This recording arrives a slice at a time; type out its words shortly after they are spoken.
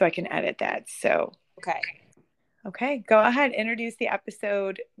so I can edit that. So, Okay. okay, go ahead. Introduce the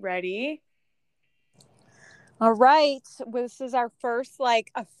episode. Ready? All right. Well, this is our first like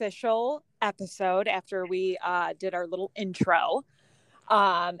official episode after we did our little intro.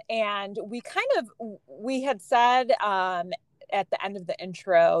 And we had said at the end of the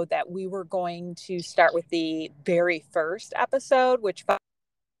intro that we were going to start with the very first episode, which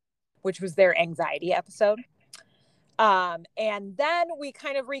was their anxiety episode. And then we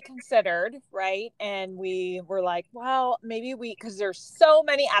kind of reconsidered, right? And we were like, well, because there's so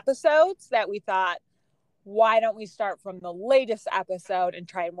many episodes that we thought, why don't we start from the latest episode and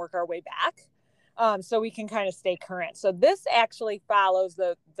try and work our way back? So we can kind of stay current. So this actually follows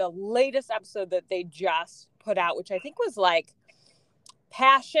the latest episode that they just put out, which I think was like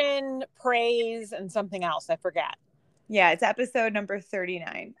passion, praise, and something else. I forget. Yeah, it's episode number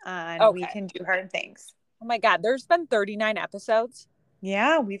 39 on We Okay. Can Do Hard Things. Oh my God, there's been 39 episodes.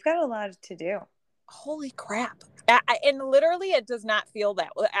 Yeah, we've got a lot to do. Holy crap. And literally, it does not feel that.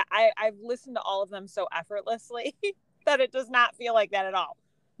 I've listened to all of them so effortlessly that it does not feel like that at all.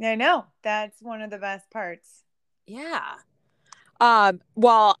 I know. That's one of the best parts. Yeah.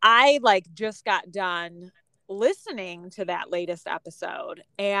 Well, I like just got done listening to that latest episode,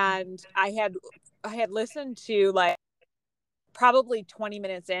 and I had listened to like probably 20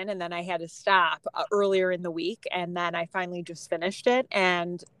 minutes in, and then I had to stop earlier in the week, and then I finally just finished it,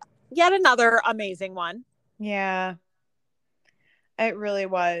 and yet another amazing one. Yeah. It really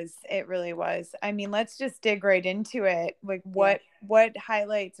was. It really was. I mean, let's just dig right into it. Like what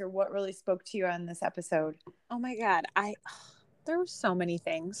highlights or what really spoke to you on this episode? Oh my God. There were so many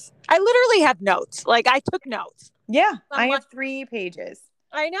things. I literally have notes. Like I took notes. Yeah, I have 3 pages.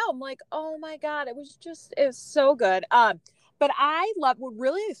 I know. I'm like, oh my God, it was so good. But I love what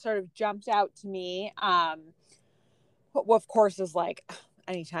really sort of jumped out to me. Well, of course, is like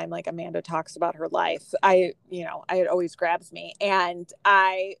anytime like Amanda talks about her life, it always grabs me. And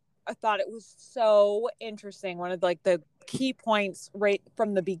I thought it was so interesting. One of like the key points right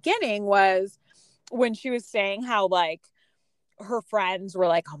from the beginning was when she was saying how like her friends were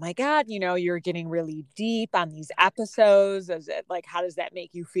like, oh my God, you're getting really deep on these episodes. Is it like, how does that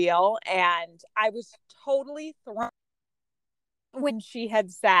make you feel? And I was totally thrown when she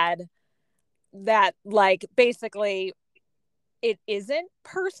had said that, like, basically it isn't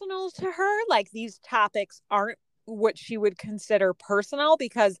personal to her. Like these topics aren't what she would consider personal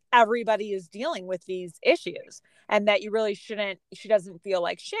because everybody is dealing with these issues, and that you really shouldn't, she doesn't feel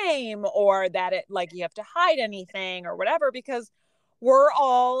like shame or that it like you have to hide anything or whatever, because we're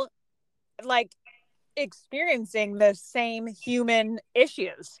all like experiencing the same human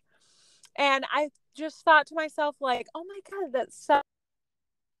issues. And I just thought to myself, like, oh my God, that's such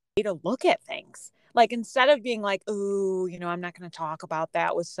a way to look at things. Like, instead of being like, ooh, I'm not going to talk about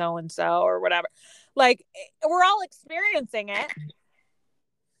that with so and so or whatever. Like, we're all experiencing it.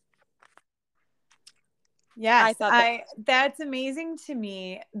 Yes, that's amazing to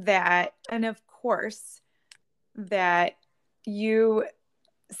me that, and of course, that you,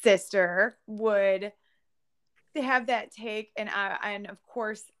 sister, would have that take, and of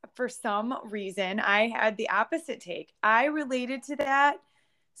course, for some reason, I had the opposite take. I related to that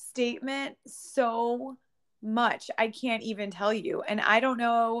statement so much. I can't even tell you. And I don't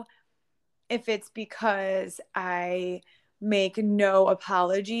know if it's because I make no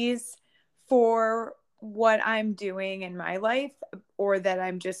apologies for what I'm doing in my life, or that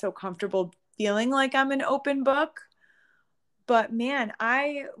I'm just so comfortable feeling like I'm an open book. But man,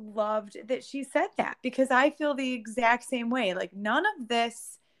 I loved that she said that, because I feel the exact same way. Like, none of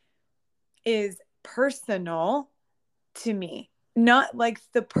this is personal to me. Not like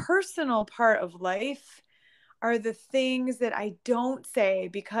the personal part of life are the things that I don't say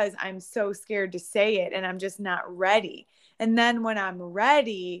because I'm so scared to say it and I'm just not ready. And then when I'm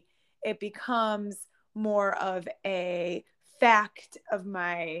ready, it becomes more of a fact of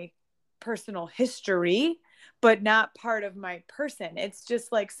my personal history, but not part of my person. It's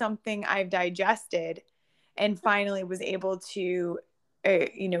just like something I've digested and finally was able to,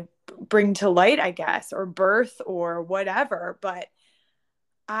 bring to light, I guess, or birth or whatever. But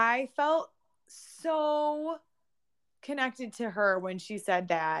I felt so connected to her when she said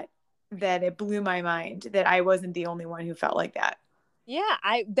that it blew my mind that I wasn't the only one who felt like that. Yeah,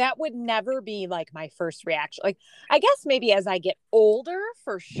 that would never be like my first reaction. Like, I guess maybe as I get older,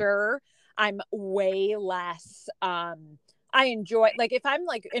 for sure, I'm way less I enjoy, like, if I'm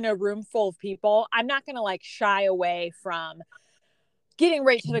like in a room full of people, I'm not going to like shy away from getting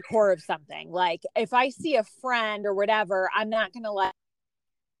right to the core of something. Like, if I see a friend or whatever, I'm not going to like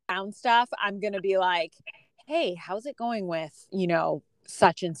down stuff. I'm going to be like, hey, how's it going with,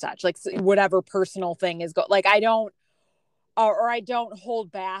 such and such, like whatever personal thing is like I don't, or I don't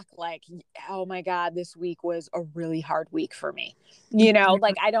hold back like, oh my God, this week was a really hard week for me. You know,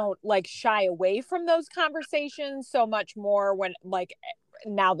 like I don't like shy away from those conversations so much more when like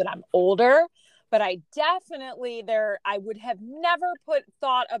now that I'm older, but I definitely I would have never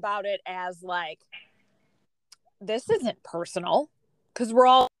thought about it as like, this isn't personal, because we're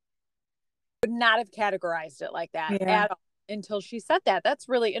all would not have categorized it like that at all until she said that. That's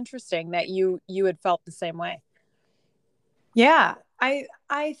really interesting that you had felt the same way. Yeah,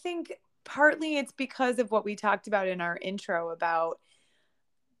 I think partly it's because of what we talked about in our intro about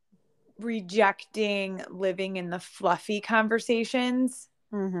rejecting living in the fluffy conversations.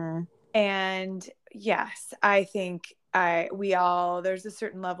 Mm-hmm. And yes, I think there's a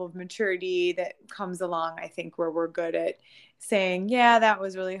certain level of maturity that comes along, I think, where we're good at saying, yeah, that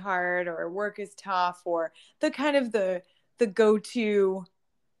was really hard, or work is tough, or the kind of the go-to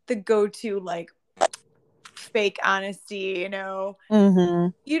like fake honesty, you know. Mm-hmm.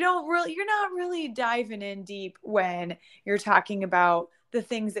 You're not really diving in deep when you're talking about the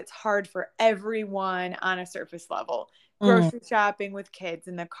things that's hard for everyone on a surface level. Grocery shopping with kids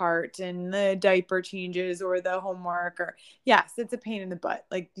in the cart and the diaper changes or the homework, or yes, it's a pain in the butt.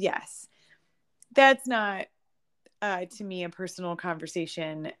 Like, yes, that's not to me a personal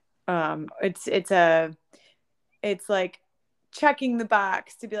conversation. It's like checking the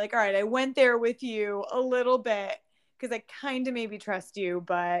box to be like, all right, I went there with you a little bit because I kind of maybe trust you,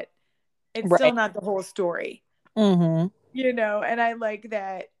 but it's still not the whole story. Mm-hmm. You know, and I like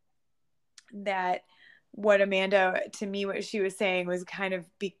that what Amanda, to me, what she was saying was kind of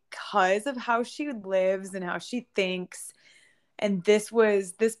because of how she lives and how she thinks. And this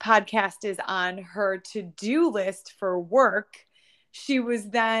podcast is on her to-do list for work. She was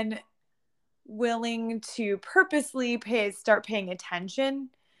then willing to purposely start paying attention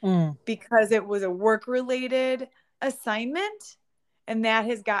because it was a work-related assignment. And that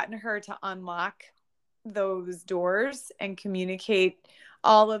has gotten her to unlock those doors and communicate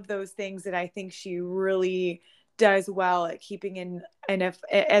all of those things that I think she really does well at keeping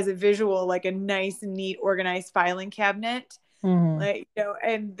as a visual, like a nice, neat, organized filing cabinet. Like, you know,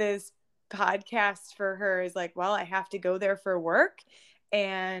 and this podcast for her is like, well, I have to go there for work.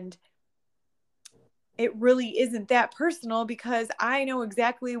 And it really isn't that personal because I know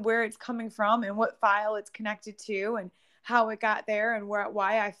exactly where it's coming from and what file it's connected to and how it got there and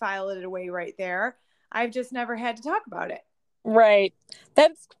why I filed it away right there. I've just never had to talk about it. Right.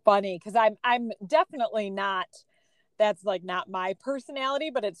 That's funny because I'm definitely not, that's like not my personality,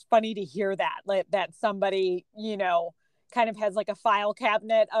 but it's funny to hear that, like that somebody, you know, kind of has like a file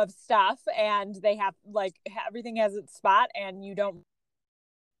cabinet of stuff and they have like everything has its spot and you don't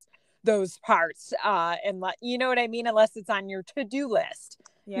those parts and you know what I mean, unless it's on your to-do list.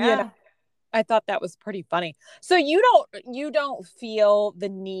 Yeah. You know, I thought that was pretty funny. So you don't feel the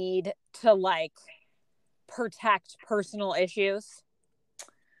need to like protect personal issues?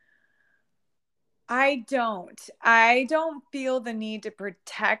 I don't feel the need to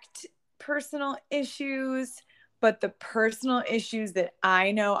protect personal issues, but the personal issues that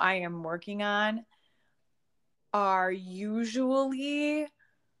I know I am working on are usually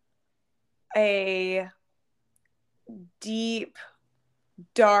a deep,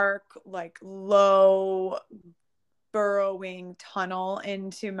 dark, like low burrowing tunnel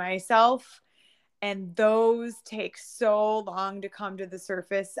into myself. And those take so long to come to the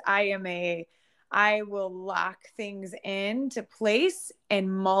surface. I will lock things into place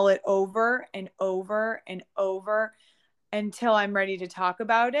and mull it over and over and over until I'm ready to talk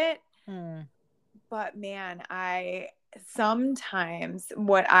about it. But man, sometimes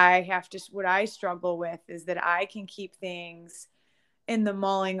what I struggle with is that I can keep things in the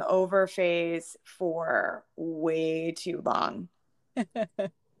mulling over phase for way too long.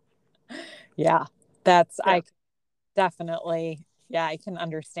 Yeah, that's, yeah. I definitely, yeah, I can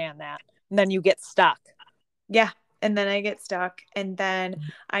understand that. And then you get stuck. Yeah. And then I get stuck and then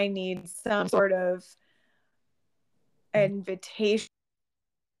I need some sort of invitation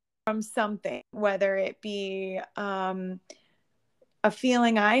from something, whether it be a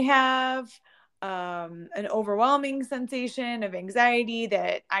feeling I have, an overwhelming sensation of anxiety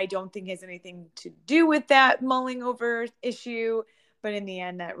that I don't think has anything to do with that mulling over issue. But in the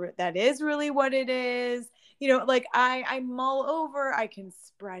end, that is really what it is. You know, like I mull over, I can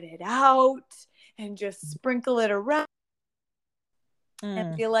spread it out and just sprinkle it around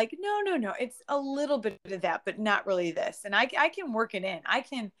and feel like, no, it's a little bit of that, but not really this. And I can work it in. I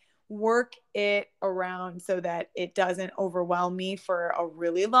can work it around so that it doesn't overwhelm me for a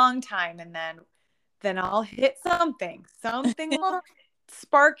really long time. And then I'll hit something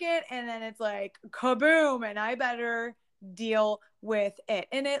spark it, and then it's like kaboom, and I better deal with it.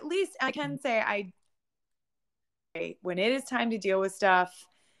 And at least I can say when it is time to deal with stuff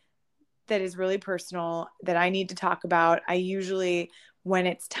that is really personal that I need to talk about, I usually, when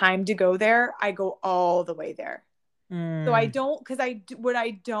it's time to go there, I go all the way there. So I don't, because what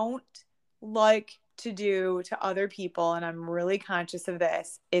I don't like to do to other people, and I'm really conscious of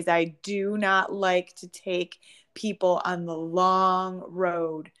this, is I do not like to take people on the long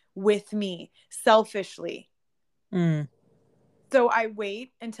road with me selfishly. So I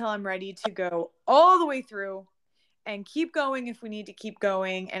wait until I'm ready to go all the way through and keep going if we need to keep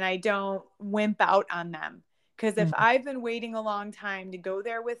going, and I don't wimp out on them. Because if I've been waiting a long time to go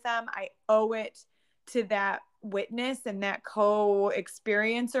there with them, I owe it to that witness and that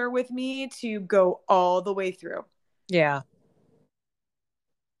co-experiencer with me to go all the way through. Yeah.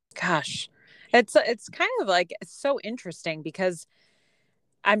 Gosh, it's kind of like, it's so interesting because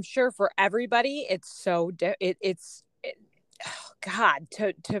I'm sure for everybody it's so oh God,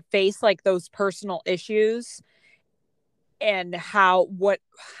 to face like those personal issues and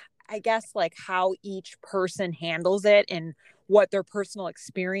I guess like how each person handles it and what their personal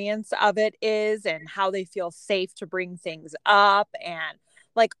experience of it is and how they feel safe to bring things up and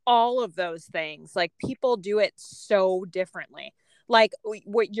like all of those things. Like people do it so differently. Like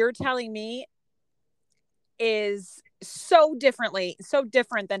what you're telling me is so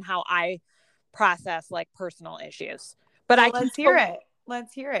different than how I process like personal issues. But well, let's hear it.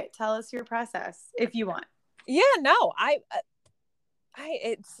 Let's hear it. Tell us your process if you want. Yeah, no,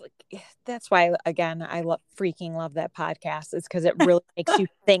 it's like, that's why again I freaking love that podcast. It's because it really makes you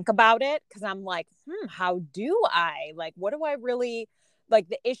think about it, because I'm like, how do I, like, what do I really, like,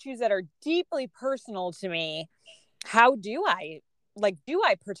 the issues that are deeply personal to me, how do I, like, do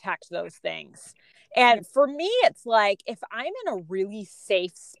I protect those things? And for me it's like, if I'm in a really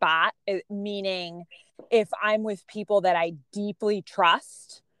safe spot, meaning if I'm with people that I deeply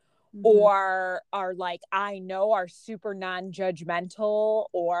trust, or are like, I know are super non-judgmental,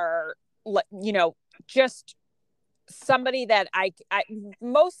 or, you know, just somebody that I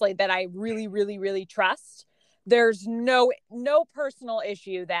mostly that I really, really, really trust, there's no personal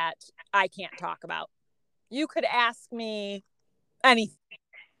issue that I can't talk about. You could ask me anything.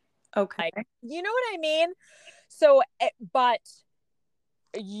 Okay. Like, you know what I mean? So, but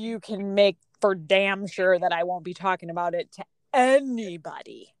you can make for damn sure that I won't be talking about it to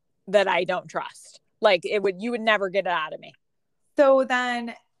anybody that I don't trust. Like, you would never get it out of me. So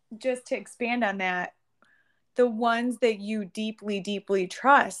then, just to expand on that, the ones that you deeply, deeply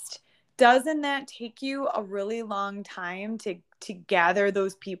trust, doesn't that take you a really long time to gather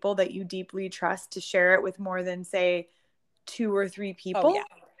those people that you deeply trust to share it with more than, say, 2 or 3 people? Oh, yeah.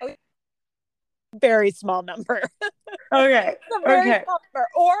 Very small number. Okay. It's a very small number.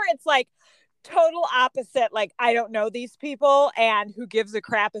 Or it's like total opposite. Like, I don't know these people, and who gives a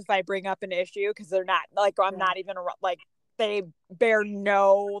crap if I bring up an issue, because they're not like, I'm not even like, they bear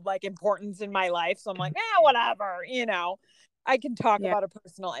no like importance in my life. So I'm like, whatever, you know, I can talk about a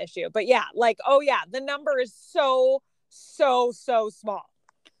personal issue. But yeah, like, oh yeah, the number is so small.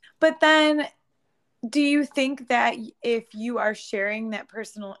 But then, do you think that if you are sharing that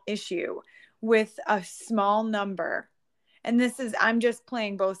personal issue with a small number, and this is, I'm just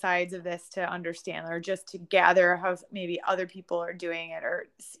playing both sides of this to understand, or just to gather how maybe other people are doing it or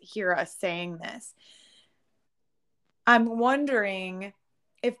hear us saying this. I'm wondering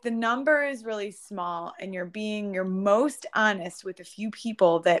if the number is really small and you're being your most honest with a few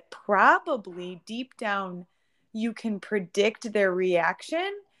people that probably deep down you can predict their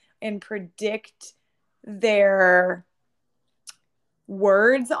reaction and predict their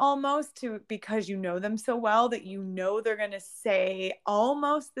words almost, to because you know them so well that you know they're going to say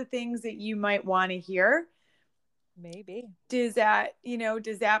almost the things that you might want to hear. Maybe. Does that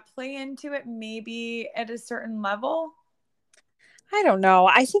play into it maybe at a certain level? I don't know.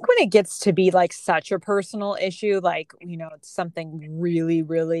 I think when it gets to be like such a personal issue, like, you know, it's something really,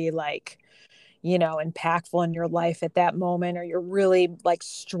 really like, you know, impactful in your life at that moment, or you're really like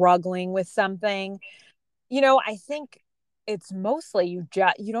struggling with something, you know, I think it's mostly you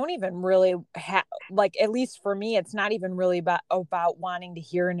don't even really have, like, at least for me, it's not even really about wanting to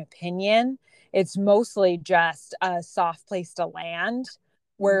hear an opinion. It's mostly just a soft place to land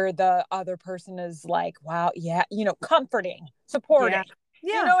where the other person is like, wow, yeah, you know, comforting, supporting.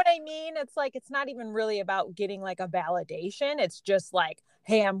 Yeah. You know what I mean? It's like, it's not even really about getting like a validation. It's just like,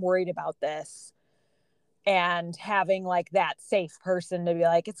 hey, I'm worried about this. And having like that safe person to be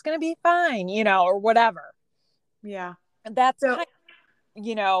like, it's going to be fine, you know, or whatever. Yeah. That's kind of,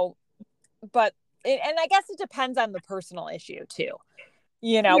 you know, but and I guess it depends on the personal issue too.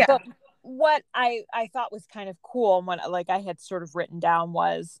 Yeah. But what I thought was kind of cool, and what like I had sort of written down,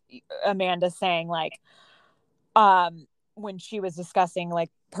 was Amanda saying like, when she was discussing like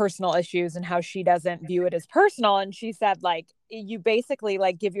personal issues and how she doesn't view it as personal, and she said like, you basically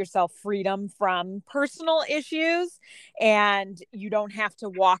like give yourself freedom from personal issues, and you don't have to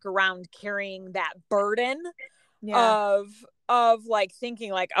walk around carrying that burden of like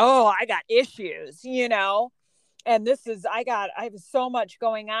thinking like, oh, I got issues, and I have so much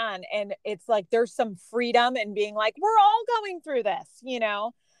going on, and it's like there's some freedom in being like, we're all going through this.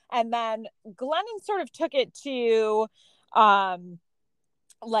 And then Glennon sort of took it to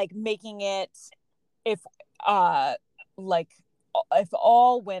like making it, if like if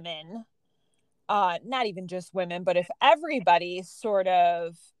all women, not even just women, but if everybody sort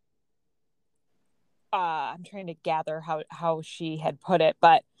of, I'm trying to gather how she had put it,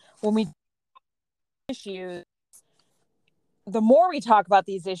 but when we issues, the more we talk about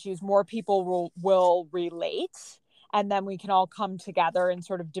these issues, more people will relate, and then we can all come together and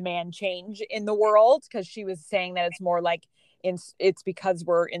sort of demand change in the world. Because she was saying that it's more like it's because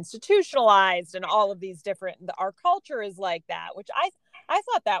we're institutionalized, and all of these different, our culture is like that, which I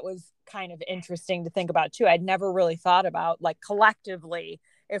thought that was kind of interesting to think about too. I'd never really thought about like collectively,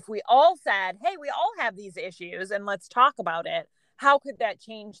 if we all said, hey, we all have these issues and let's talk about it, how could that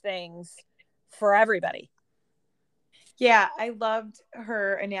change things for everybody? Yeah, I loved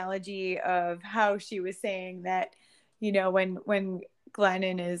her analogy of how she was saying that, when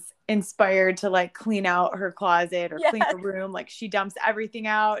Glennon is inspired to like clean out her closet or clean her room, like she dumps everything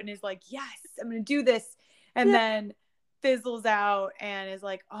out and is like, yes, I'm going to do this. And then fizzles out and is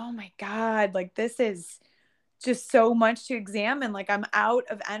like, oh my God, like this is just so much to examine. Like I'm out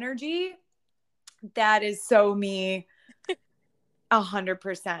of energy. That is so me.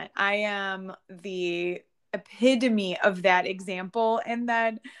 100%. I am the epitome of that example. And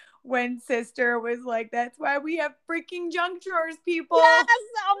then when sister was like, that's why we have freaking junk drawers, people. Yes.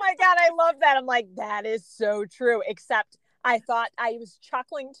 Oh my God. I love that. I'm like, that is so true. Except I thought I was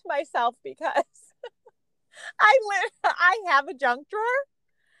chuckling to myself because I have a junk drawer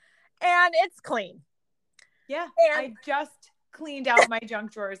and it's clean. Yeah. And I just cleaned out my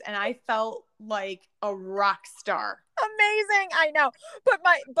junk drawers and I felt like a rock star. Amazing. I know. But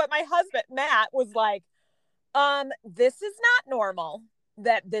my husband, Matt, was like, this is not normal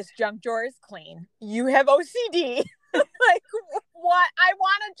that this junk drawer is clean. You have OCD. Like, what? I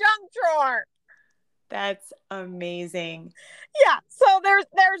want a junk drawer. That's amazing. Yeah. So there's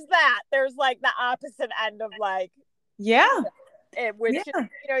that. There's like the opposite end of like, which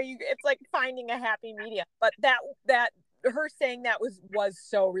it's like finding a happy medium. But that her saying that was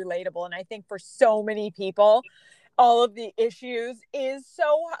so relatable, and I think for so many people, all of the issues is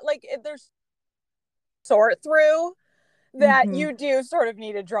so like there's sort through that you do sort of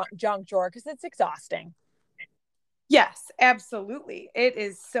need a junk drawer because it's exhausting. Yes, absolutely. It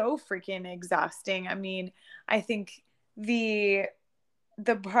is so freaking exhausting. I mean, I think the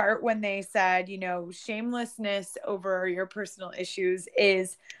part when they said, shamelessness over your personal issues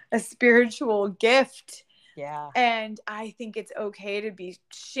is a spiritual gift. Yeah. And I think it's okay to be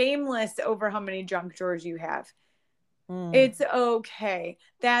shameless over how many junk drawers you have. It's okay.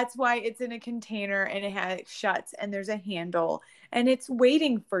 That's why it's in a container and it shuts and there's a handle and it's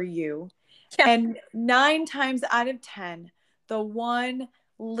waiting for you. Yeah. And 9 times out of 10, the one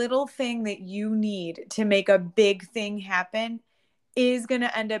little thing that you need to make a big thing happen is going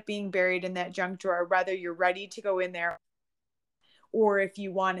to end up being buried in that junk drawer, whether you're ready to go in there or if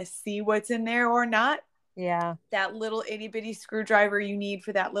you want to see what's in there or not. Yeah. That little itty bitty screwdriver you need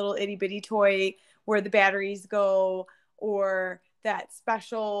for that little itty bitty toy where the batteries go, or that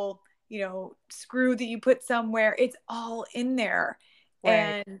special, screw that you put somewhere. It's all in there. Right.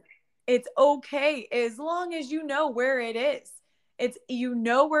 And it's okay as long as you know where it is. It's,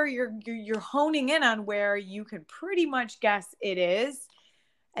 where you're honing in on where you can pretty much guess it is.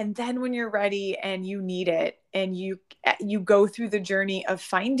 And then when you're ready and you need it and you go through the journey of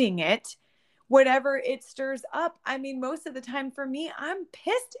finding it, whatever it stirs up. I mean, most of the time for me, I'm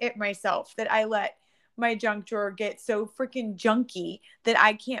pissed at myself that I let my junk drawer get so freaking junky that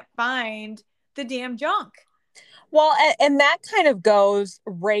I can't find the damn junk. Well, and that kind of goes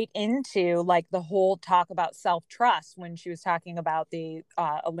right into like the whole talk about self-trust when she was talking about the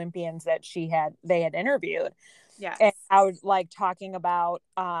Olympians that they had interviewed. Yes. And I was like talking about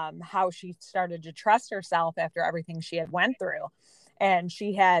how she started to trust herself after everything she had went through. And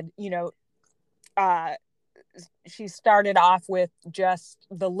she had, she started off with just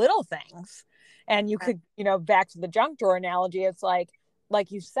the little things. And you could, back to the junk drawer analogy, it's like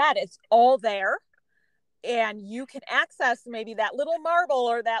you said, it's all there. and you can access maybe that little marble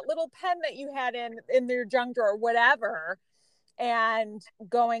or that little pen that you had in your junk drawer or whatever, and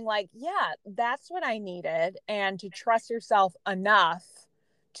going like, yeah, that's what I needed, and to trust yourself enough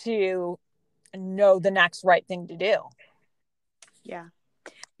to know the next right thing to do. Yeah.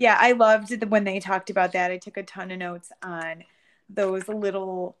 Yeah, I loved when they talked about that. I took a ton of notes on those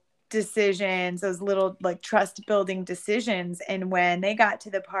little decisions, those little like trust building decisions. And when they got to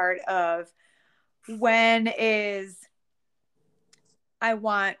the part of when is I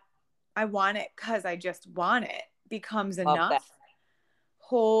want it because I just want it becomes Love that. enough.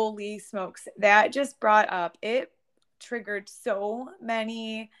 Holy smokes. That just brought up, it triggered so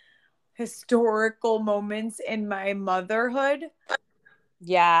many historical moments in my motherhood.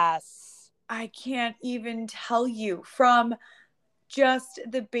 Yes. I can't even tell you, from just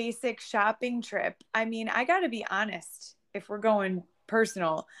the basic shopping trip. I mean, I got to be honest, if we're going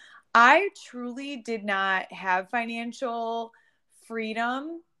personal, I truly did not have financial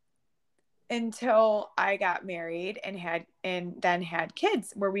freedom until I got married and then had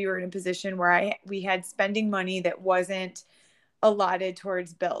kids, where we were in a position where we had spending money that wasn't allotted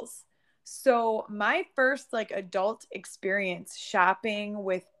towards bills. So my first like adult experience shopping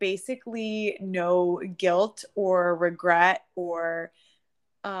with basically no guilt or regret or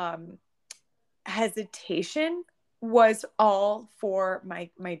um, hesitation was all for my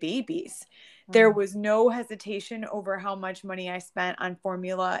babies. There was no hesitation over how much money I spent on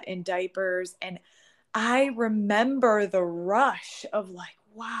formula and diapers. And I remember the rush of like,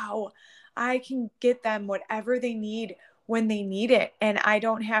 wow, I can get them whatever they need when they need it. And I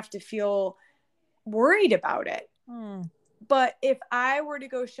don't have to feel worried about it. But if I were to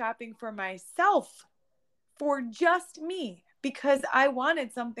go shopping for myself, for just me, because I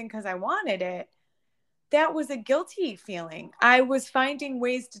wanted something because I wanted it, that was a guilty feeling. I was finding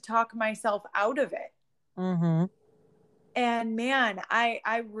ways to talk myself out of it. And man,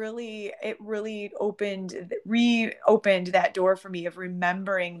 it really reopened that door for me of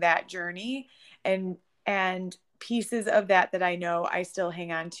remembering that journey and pieces of that I know I still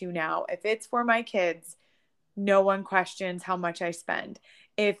hang on to now. If it's for my kids, no one questions how much I spend.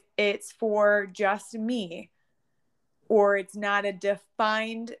 If it's for just me, or it's not a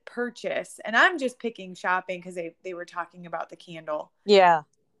defined purchase, and I'm just picking shopping because they were talking about the candle. Yeah.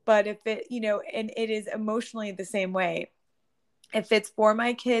 But if it, and it is emotionally the same way. If it's for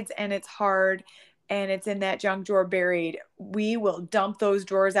my kids and it's hard and it's in that junk drawer buried, we will dump those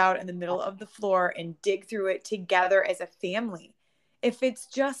drawers out in the middle of the floor and dig through it together as a family. If it's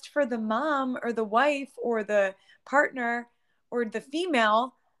just for the mom or the wife or the partner or the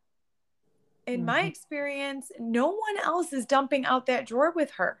female, in my experience, no one else is dumping out that drawer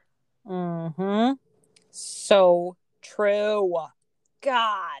with her. So true.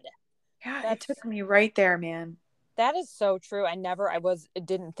 God. Yeah, it took me right there, man. That is so true.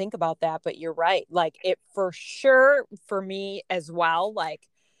 Didn't think about that, but you're right. Like, it for sure for me as well, like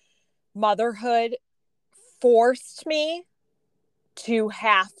motherhood forced me to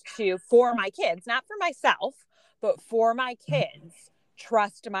have to, for my kids, not for myself, but for my kids,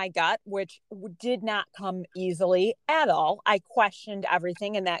 trust my gut, which did not come easily at all. I questioned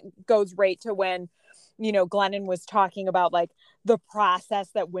everything. And that goes right to when, Glennon was talking about like the process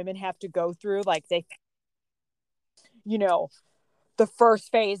that women have to go through. Like the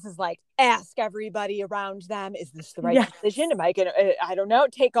first phase is like, ask everybody around them, is this the right decision? Am I gonna, I don't know,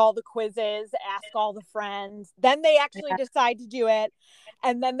 take all the quizzes, ask all the friends, then they actually decide to do it,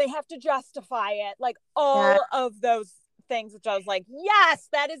 and then they have to justify it, like all of those things, which I was like, yes,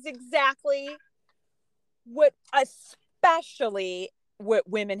 that is exactly what especially what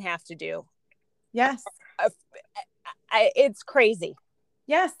women have to do. Yes. It's crazy.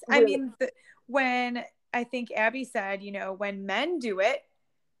 Yes. Really. I mean, when I think Abby said, when men do it,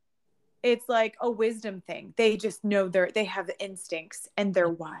 it's like a wisdom thing. They just know they have instincts and they're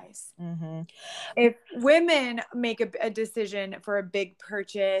wise. If women make a decision for a big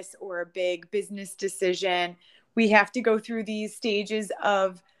purchase or a big business decision, we have to go through these stages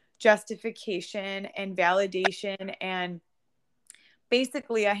of justification and validation and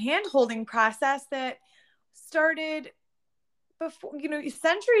basically a hand-holding process that started before,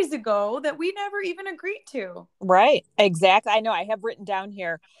 centuries ago, that we never even agreed to. Right. Exactly. I know. I have written down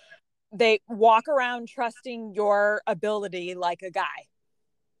here, they walk around trusting your ability like a guy.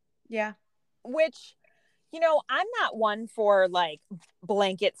 Yeah. Which, I'm not one for like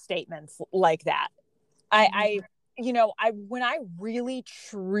blanket statements like that. I when I really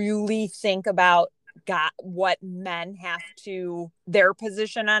truly think about what men have to, their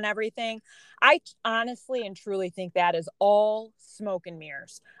position on everything, I honestly and truly think that is all smoke and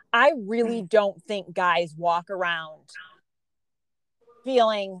mirrors. I really don't think guys walk around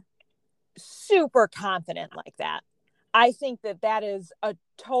feeling super confident like that. I think that that is a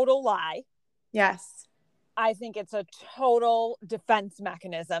total lie. Yes. I think it's a total defense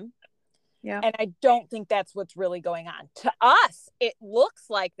mechanism. Yeah. And I don't think that's what's really going on. To us, it looks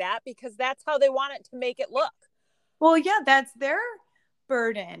like that because that's how they want it to make it look. Well, yeah, that's their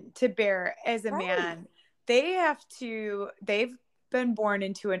burden to bear as a Right. man. They've been born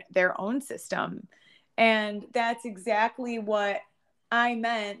into their own system. And that's exactly what I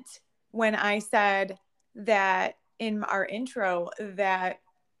meant when I said that in our intro that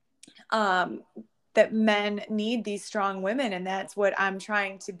um that men need these strong women, and that's what I'm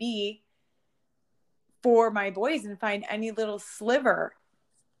trying to be for my boys and find any little sliver.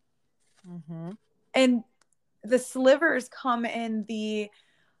 Mm-hmm. And the slivers come in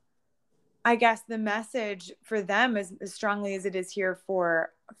I guess the message for them is as strongly as it is here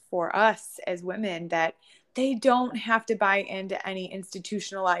for us as women, that they don't have to buy into any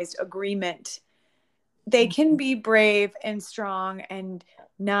institutionalized agreement. They can be brave and strong and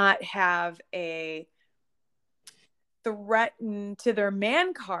not have a threaten to their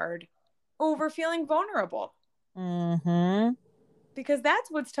man card over feeling vulnerable. Mm-hmm. Because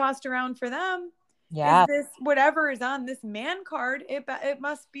that's what's tossed around for them. Is Yeah. this whatever is on this man card? It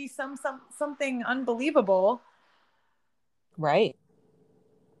must be something unbelievable. Right.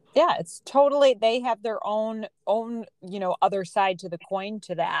 Yeah, it's totally, they have their own, other side to the coin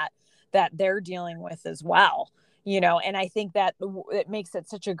to that they're dealing with as well. And I think that it makes it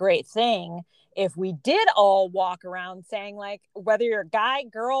such a great thing if we did all walk around saying, like, whether you're a guy,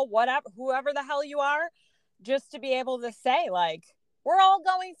 girl, whatever, whoever the hell you are, just to be able to say, like, we're all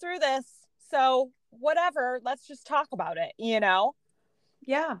going through this, so whatever, let's just talk about it.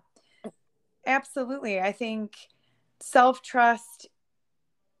 Yeah, absolutely. I think self-trust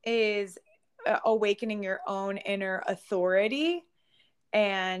is awakening your own inner authority,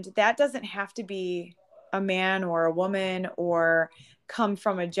 and that doesn't have to be a man or a woman or come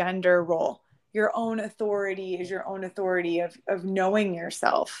from a gender role. Your own authority is your own authority of knowing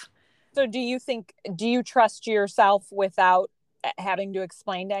yourself. So do you trust yourself without having to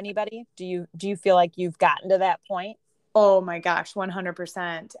explain to anybody? Do you feel like you've gotten to that point? Oh my gosh,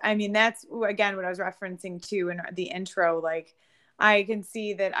 100%. I mean, that's again what I was referencing to in the intro. Like, I can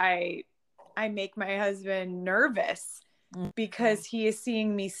see that I make my husband nervous because he is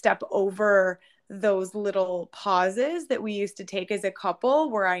seeing me step over those little pauses that we used to take as a couple,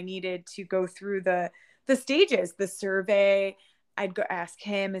 where I needed to go through the stages, the survey. I'd go ask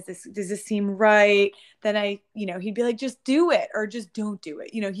him, does this seem right? Then he'd be like, just do it or just don't do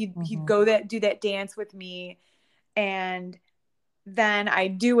it. He'd go do that dance with me, and then I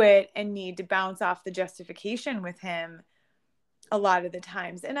do it and need to bounce off the justification with him a lot of the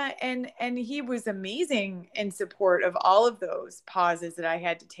times. And he was amazing in support of all of those pauses that I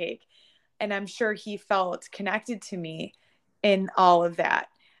had to take. And I'm sure he felt connected to me in all of that.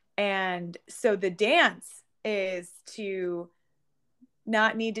 And so the dance is to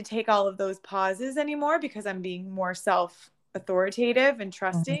not need to take all of those pauses anymore because I'm being more self authoritative and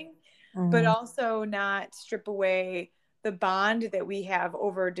trusting, but also not strip away the bond that we have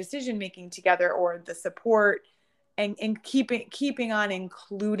over decision making together, or the support, and keeping on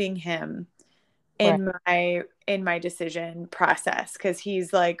including him Right. in my decision process, because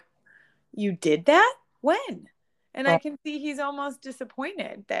he's like, you did that when? And I Right. can see he's almost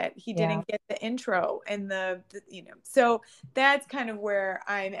disappointed that he Yeah. didn't get the intro and so that's kind of where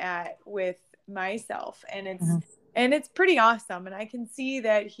I'm at with myself, and it's pretty awesome, and I can see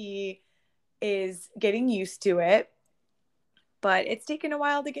that he is getting used to it, but it's taken a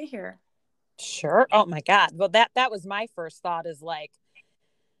while to get here. Sure. Oh my God. Well, that was my first thought, is like,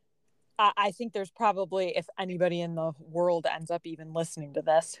 I think there's probably, if anybody in the world ends up even listening to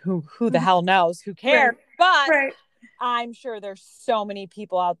this, who the hell knows, who cares? Right. But Right. I'm sure there's so many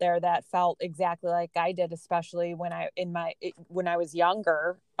people out there that felt exactly like I did, especially when I was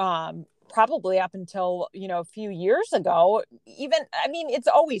younger, probably up until, a few years ago. Even, I mean, it's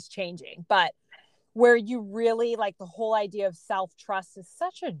always changing, but where you really, like, the whole idea of self-trust is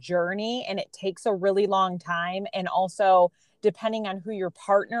such a journey, and it takes a really long time. And also, depending on who your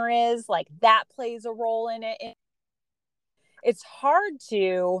partner is, like, that plays a role in it. It's hard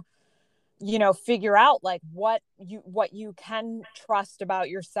to, figure out, like, what you can trust about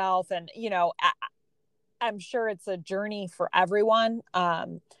yourself. And, I'm sure it's a journey for everyone.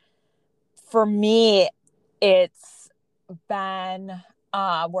 For me, it's been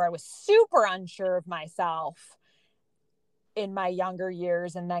where I was super unsure of myself. in my younger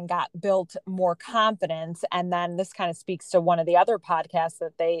years, and then got built more confidence. And then this kind of speaks to one of the other podcasts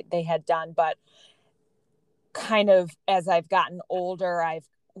that they had done, but kind of as I've gotten older, I've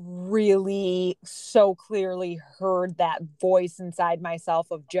really so clearly heard that voice inside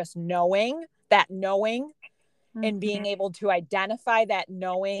myself of just knowing that knowing and being able to identify that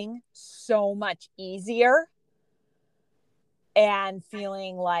knowing so much easier, and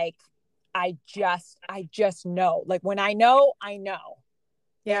feeling like I just know, like when I know.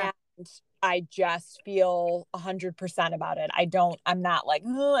 Yeah. And I just feel 100% about it. I'm not like,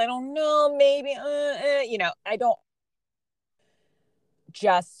 oh, I don't know, maybe, I don't,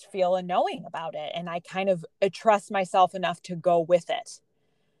 just feel a knowing about it. And I kind of trust myself enough to go with it,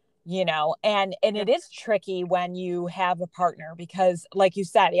 and Yeah. it is tricky when you have a partner, because like you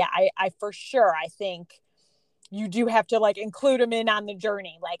said, yeah, I for sure, I think you do have to like include them in on the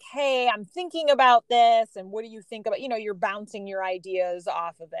journey. Like, hey, I'm thinking about this. And what do you think about, you're bouncing your ideas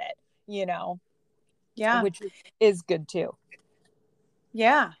off of it, Yeah. which is good too.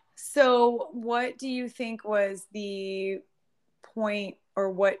 Yeah. So what do you think was the point, or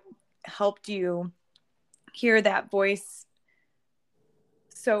what helped you hear that voice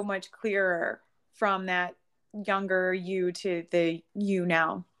so much clearer from that younger you to the you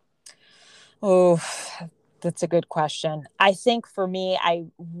now? Oh, that's a good question. I think for me, I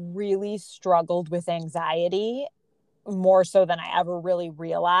really struggled with anxiety more so than I ever really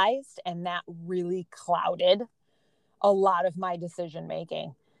realized. And that really clouded a lot of my decision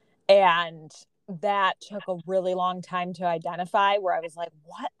making. And that took a really long time to identify, where I was like,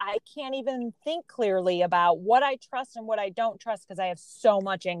 what? I can't even think clearly about what I trust and what I don't trust, because I have so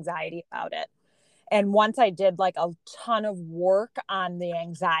much anxiety about it. And once I did like a ton of work on the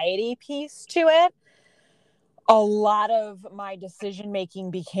anxiety piece to it, a lot of my decision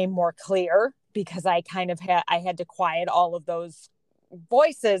making became more clear, because I kind of had to quiet all of those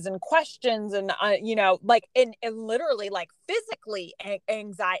voices and questions, and like and literally like physically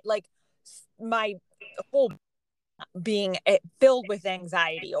anxiety, like my whole being filled with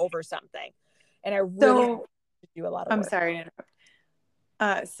anxiety over something. And I really had So to do a lot of I'm work. sorry to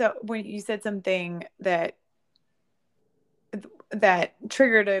interrupt. So when you said something that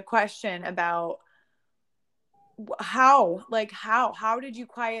triggered a question about how did you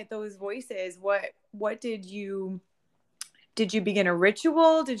quiet those voices? What did you begin a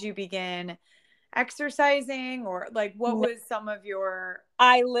ritual? Did you begin exercising, or like what No, was some of your?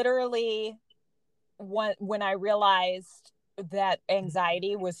 I literally, when I realized that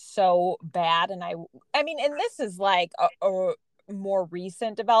anxiety was so bad, and I mean, and this is like a more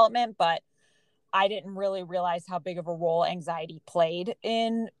recent development, but I didn't really realize how big of a role anxiety played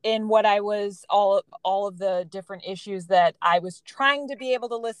in what I was, all of the different issues that I was trying to be able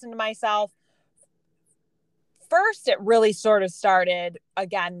to listen to myself. First, it really sort of started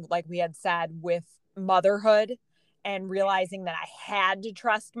again, like we had said, with motherhood, and realizing that I had to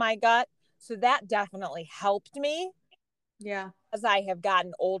trust my gut. So that definitely helped me. Yeah. As I have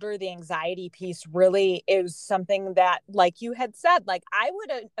gotten older, the anxiety piece really is something that, like you had said, like I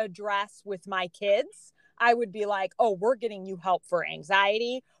would address with my kids. I would be like, oh, we're getting you help for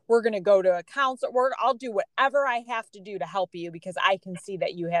anxiety. We're going to go to a counselor. I'll do whatever I have to do to help you, because I can see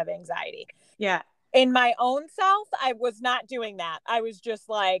that you have anxiety. Yeah. In my own self, I was not doing that. I was just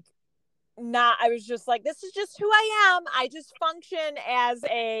like, I was just like, this is just who I am. I just function as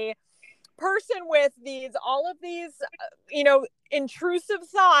a person with all of these, intrusive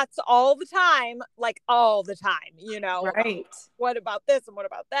thoughts all the time, like all the time, Right. what about this and what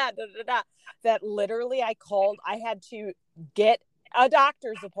about that, da, da, da, that literally I had to get a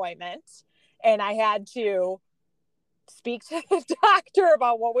doctor's appointment, and I had to speak to the doctor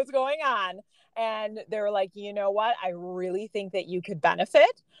about what was going on. And they were like, you know what? I really think that you could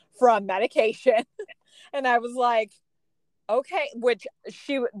benefit from medication. And I was like, okay, which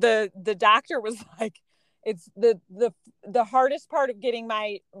the doctor was like, it's the hardest part of getting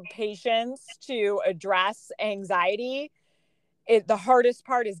my patients to address anxiety. The hardest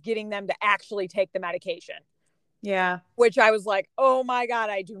part is getting them to actually take the medication. Yeah. Which I was like, oh my God,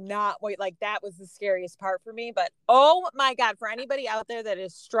 I do not wait. Like that was the scariest part for me. But oh my God, for anybody out there that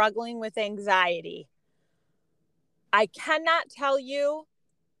is struggling with anxiety, I cannot tell you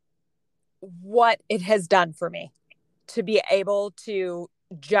what it has done for me to be able to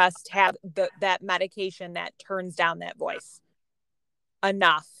just have that medication that turns down that voice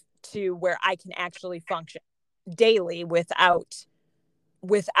enough to where I can actually function daily without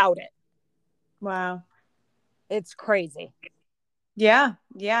it. Wow. It's crazy. Yeah.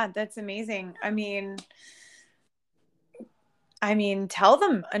 Yeah. That's amazing. I mean, I mean, tell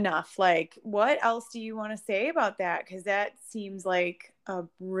them enough. Like, what else do you want to say about that? Because that seems like a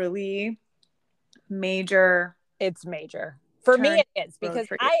really major. It's major. For me, it is, because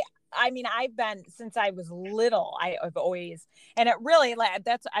for you. I mean, I've been, since I was little, I've always, and it really, like,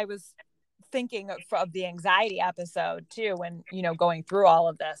 I was thinking of the anxiety episode too, when, going through all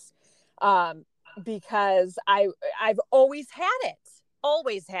of this, because I've always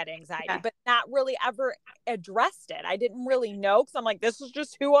had anxiety, Yeah. but not really ever addressed it. I didn't really know, because I'm like, this is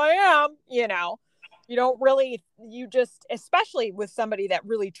just who I am. You don't really, especially with somebody that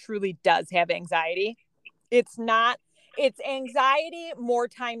really truly does have anxiety, it's anxiety more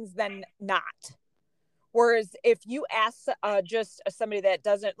times than not. Whereas if you ask just somebody that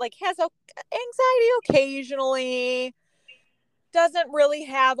doesn't, like, has anxiety occasionally, doesn't really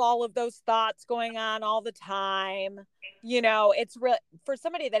have all of those thoughts going on all the time, it's real for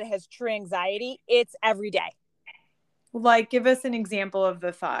somebody that has true anxiety, it's every day. Like, give us an example of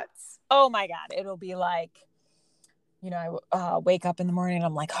the thoughts. Oh my God. It'll be like, I wake up in the morning and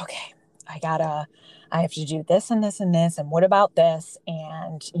I'm like, okay, I have to do this and this and this. And what about this?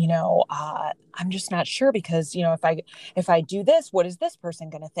 And, I'm just not sure, because, if I do this, what is this person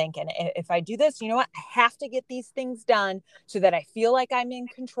going to think? And if I do this, you know what, I have to get these things done so that I feel like I'm in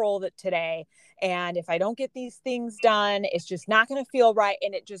control of it today. And if I don't get these things done, it's just not going to feel right.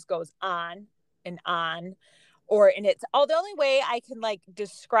 And it just goes on and on. And it's the only way I can, like,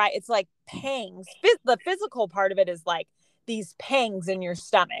 describe, it's like pangs. The physical part of it is like these pangs in your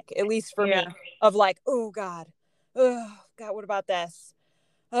stomach, at least for me, of like, oh God, what about this?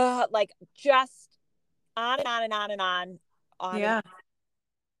 Like, just on and on and on and on. Yeah.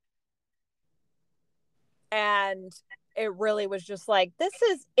 And it really was just like,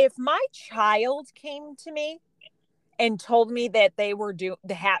 if my child came to me and told me that they were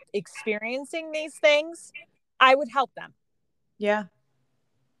experiencing these things, I would help them. Yeah.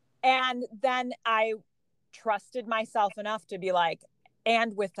 And then I trusted myself enough to be like,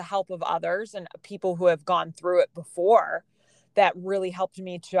 and with the help of others and people who have gone through it before, that really helped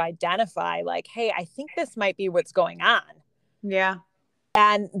me to identify, like, hey, I think this might be what's going on. Yeah.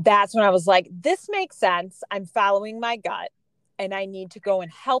 And that's when I was like, this makes sense. I'm following my gut, and I need to go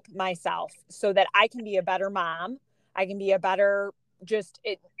and help myself so that I can be a better mom. I can be a better, just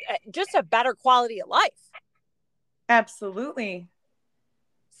a better quality of life. Absolutely.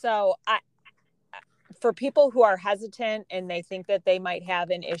 So for people who are hesitant and they think that they might have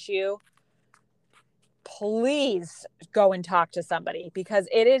an issue, please go and talk to somebody, because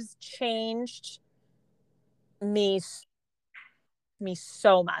it has changed me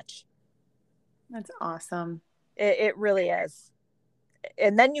so much. That's awesome. It really is.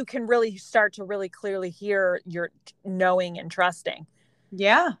 And then you can really start to really clearly hear your knowing and trusting.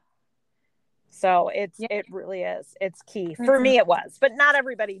 Yeah. So it really is. It's key. For me, it was, but not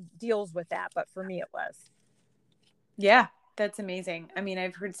everybody deals with that. But for me, it was. Yeah, that's amazing. I mean,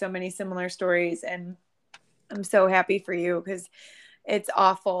 I've heard so many similar stories, and I'm so happy for you, because it's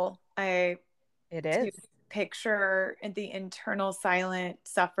awful. It is. To picture the internal silent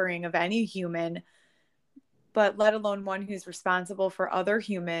suffering of any human, but let alone one who's responsible for other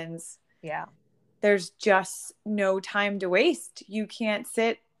humans. Yeah. There's just no time to waste. You can't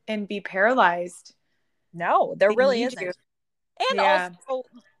sit and be paralyzed. No, there really isn't. And also,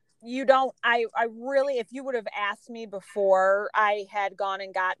 I really, if you would have asked me before I had gone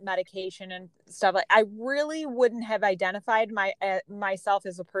and got medication and stuff, like, I really wouldn't have identified myself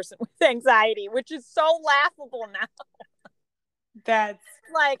as a person with anxiety, which is so laughable now. That's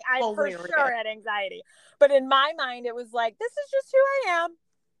like, I for sure had anxiety, but in my mind, it was like, this is just who I am.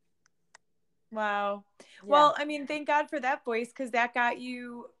 Wow. Yeah. Well, I mean, thank God for that voice, because that got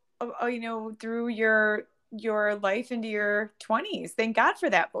you, through your life into your 20s. Thank God for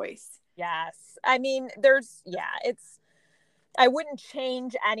that voice. Yes. I mean, I wouldn't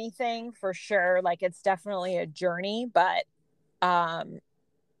change anything for sure. Like, it's definitely a journey, but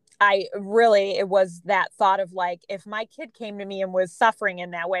it was that thought of, like, if my kid came to me and was suffering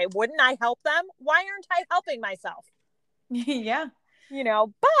in that way, wouldn't I help them? Why aren't I helping myself? Yeah.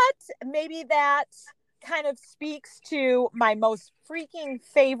 But maybe that kind of speaks to my most freaking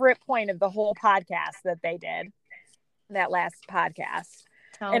favorite point of the whole podcast that they did, that last podcast.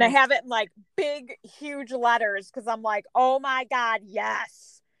 And I have it in, like, big, huge letters, because I'm like, oh my God,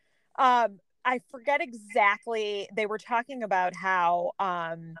 yes. I forget exactly. They were talking about how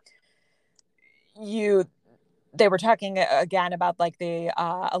they were talking again about, like, the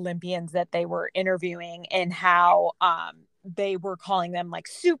Olympians that they were interviewing, and how they were calling them, like,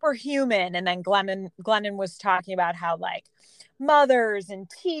 superhuman. And then Glennon was talking about how, like, mothers and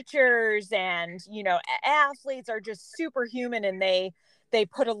teachers and, you know, athletes are just superhuman, and they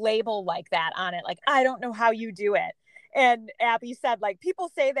put a label like that on it. Like, I don't know how you do it. And Abby said, like,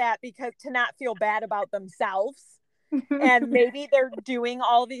 people say that because to not feel bad about themselves. And maybe they're doing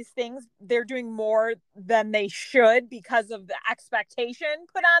all these things. They're doing more than they should because of the expectation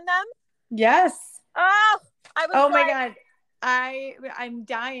put on them. Yes. Oh, I was my God. I'm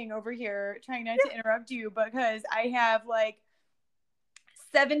dying over here trying not to interrupt you because I have like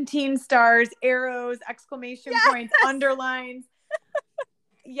 17 stars, arrows, exclamation points, underlines.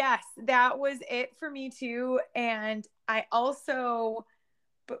 Yes, that was it for me too. And I also,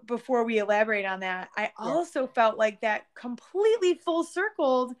 before we elaborate on that, I also felt like that completely full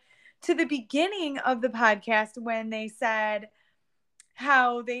circled to the beginning of the podcast when they said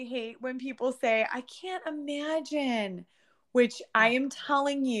how they hate when people say, I can't imagine, which I am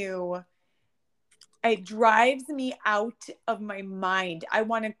telling you, it drives me out of my mind. I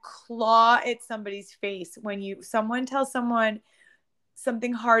want to claw at somebody's face when someone tells someone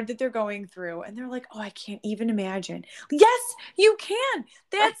something hard that they're going through and they're like, oh, I can't even imagine. Yes, you can.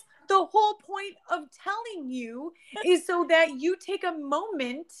 That's the whole point of telling you, is so that you take a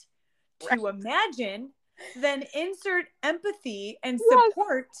moment to imagine, then insert empathy and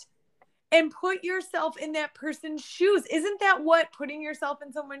support and put yourself in that person's shoes. Isn't that what putting yourself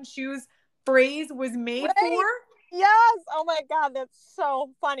in someone's shoes phrase was made for? Yes. Oh my God, that's so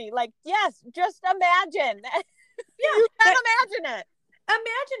funny. Like, yes, just imagine. You can imagine it.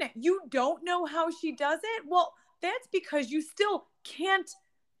 Imagine it. You don't know how she does it? Well, that's because you still can't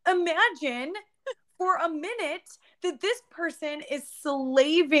imagine for a minute that this person is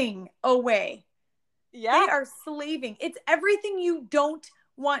slaving away. Yeah. They are slaving. It's everything you don't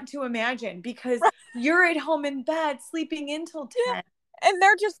want to imagine because you're at home in bed sleeping until 10. Yeah. And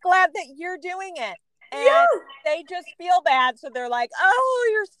they're just glad that you're doing it. And they just feel bad. So they're like, oh,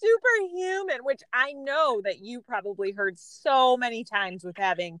 you're superhuman, which I know that you probably heard so many times with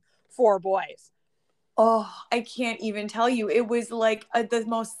having 4 boys. Oh, I can't even tell you. It was like the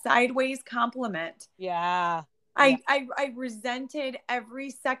most sideways compliment. Yeah. I resented every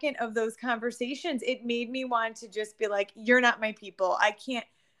second of those conversations. It made me want to just be like, you're not my people. I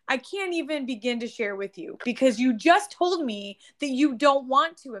can't even begin to share with you because you just told me that you don't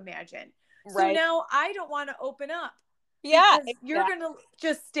want to imagine. So now I don't want to open up. Yeah. Because you're going to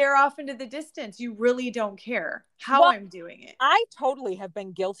just stare off into the distance. You really don't care how I'm doing it. I totally have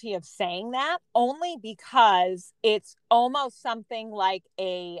been guilty of saying that only because it's almost something like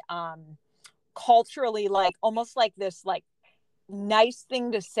a, culturally, like almost like this, like nice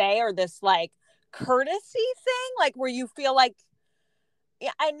thing to say, or this like courtesy thing, like where you feel like,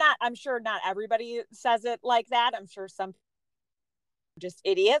 yeah, I'm sure not everybody says it like that. I'm sure some just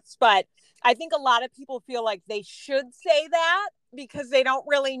idiots, but I think a lot of people feel like they should say that because they don't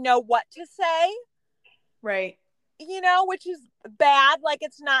really know what to say. Right. You know, which is bad. Like,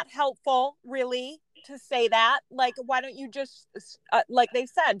 it's not helpful really to say that. Like, why don't you just, like they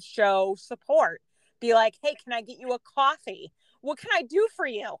said, show support? Be like, hey, can I get you a coffee? What can I do for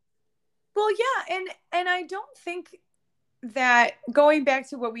you? Well, yeah. And I don't think that, going back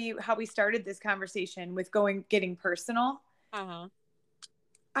to how we started this conversation with getting personal.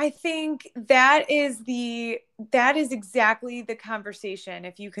 I think that is exactly the conversation.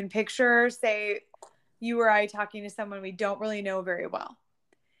 If you can picture, say, you or I talking to someone we don't really know very well,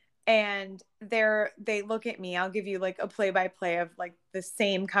 and they look at me. I'll give you like a play-by-play of like the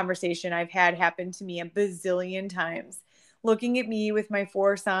same conversation I've had happen to me a bazillion times, looking at me with my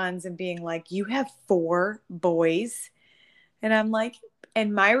 4 sons and being like, you have 4 boys? And I'm like,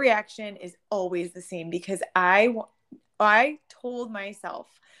 and my reaction is always the same, because I told myself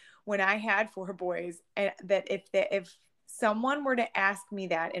when I had 4 boys that if someone were to ask me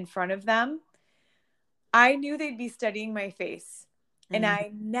that in front of them, I knew they'd be studying my face. And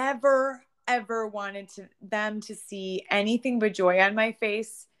I never, ever wanted them to see anything but joy on my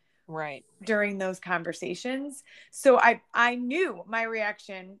face during those conversations. So I knew my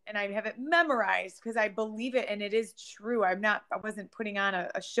reaction, and I have it memorized because I believe it, and it is true. I wasn't putting on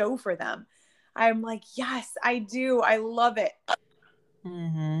a show for them. I'm like, yes, I do. I love it.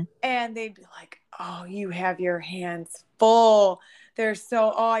 And they'd be like, oh, you have your hands full.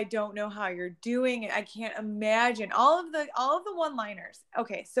 I don't know how you're doing it. I can't imagine all of the one-liners.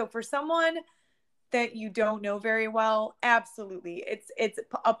 Okay. So for someone that you don't know very well, absolutely. It's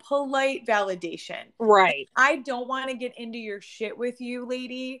a polite validation. Right. I don't want to get into your shit with you,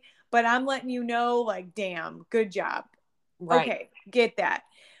 lady, but I'm letting you know, like, damn, good job. Right. Okay. Get that.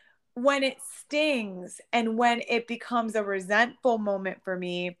 When it stings and when it becomes a resentful moment for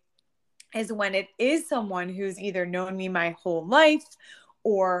me, is when it is someone who's either known me my whole life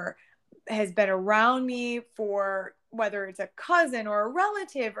or has been around me for, whether it's a cousin or a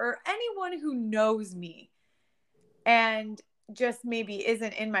relative or anyone who knows me and just maybe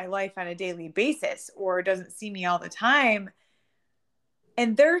isn't in my life on a daily basis or doesn't see me all the time.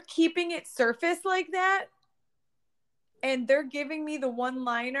 And they're keeping it surface like that. And they're giving me the one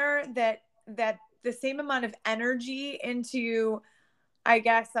liner that the same amount of energy into, I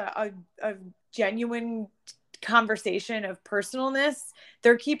guess, a genuine conversation of personalness.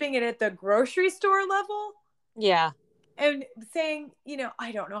 They're keeping it at the grocery store level. Yeah. And saying,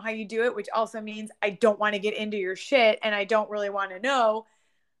 I don't know how you do it, which also means I don't want to get into your shit and I don't really want to know.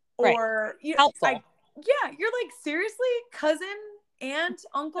 Right. Or, helpful. You're like, seriously, cousin, aunt,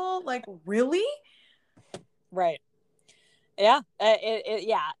 uncle, like, really? Right. Yeah.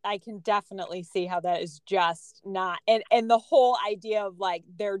 Yeah. I can definitely see how that is just not, and the whole idea of like,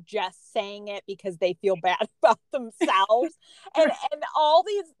 they're just saying it because they feel bad about themselves. and all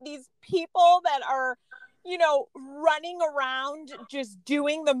these people that are, running around just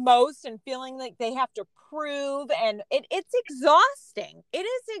doing the most and feeling like they have to prove, and it's exhausting. It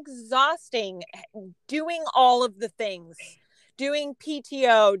is exhausting doing all of the things, doing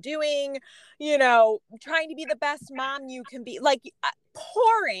PTO, doing, trying to be the best mom you can be, like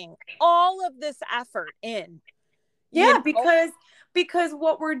pouring all of this effort in. Yeah, because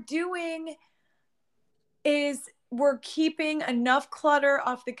what we're doing is we're keeping enough clutter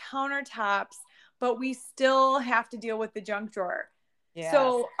off the countertops, but we still have to deal with the junk drawer. Yes.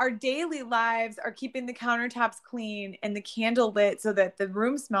 So our daily lives are keeping the countertops clean and the candle lit so that the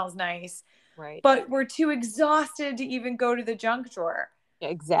room smells nice. Right. But we're too exhausted to even go to the junk drawer.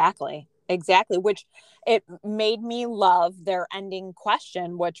 Exactly. Which it made me love their ending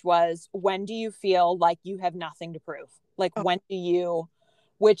question, which was, when do you feel like you have nothing to prove? Like, when do you,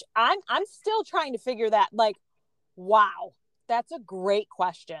 which I'm still trying to figure that, like, wow, that's a great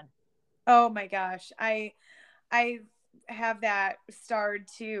question. Oh my gosh. I have that starred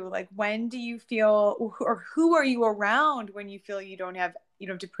too. Like, when do you feel, or who are you around when you feel you don't have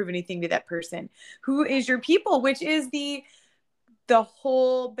to prove anything to that person? Who is your people, which is the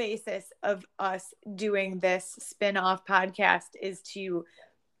whole basis of us doing this spin-off podcast, is to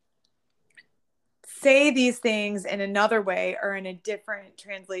say these things in another way or in a different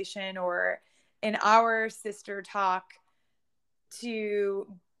translation or in our sister talk,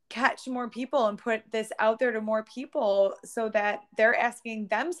 to catch more people and put this out there to more people so that they're asking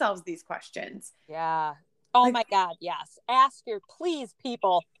themselves these questions. Yeah. Oh my God. Yes. Please,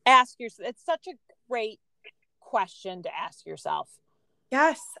 people, ask yourself. It's such a great question to ask yourself.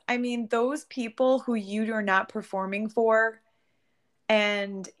 Yes. I mean, those people who you are not performing for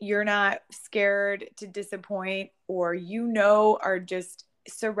and you're not scared to disappoint, or are just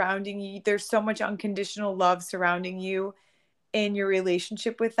surrounding you. There's so much unconditional love surrounding you in your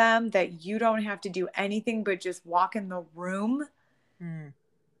relationship with them that you don't have to do anything but just walk in the room.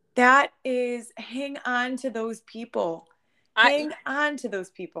 That is, hang on to those people. Hang on to those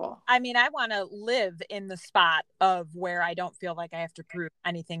people. I mean, I want to live in the spot of where I don't feel like I have to prove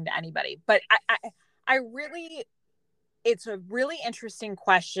anything to anybody. But I really, it's a really interesting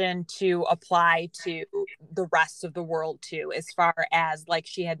question to apply to the rest of the world too, as far as, like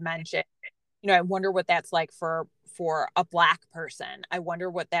she had mentioned, I wonder what that's like for a Black person. I wonder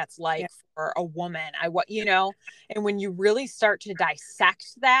what that's like for a woman. And when you really start to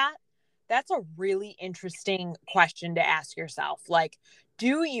dissect that, that's a really interesting question to ask yourself. Like,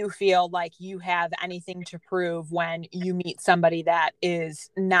 do you feel like you have anything to prove when you meet somebody that is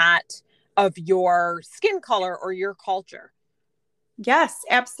not of your skin color or your culture? Yes,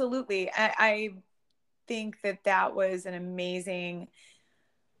 absolutely. I think that was an amazing,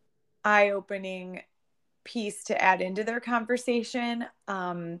 eye-opening piece to add into their conversation.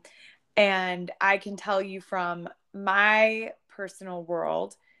 And I can tell you from my personal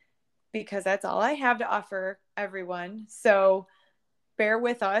world, because that's all I have to offer everyone. So bear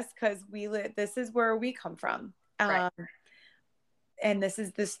with us, because this is where we come from. Right. And this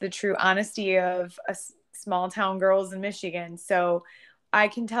is the true honesty of us small town girls in Michigan. So I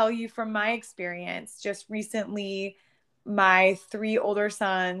can tell you from my experience, just recently, my 3 older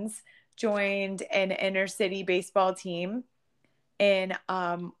sons joined an inner city baseball team in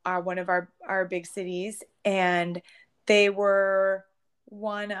one of our big cities. And they were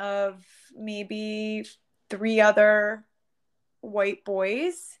one of maybe 3 other white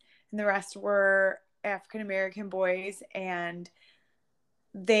boys, and the rest were African American boys. And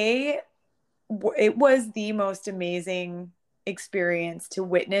it was the most amazing experience to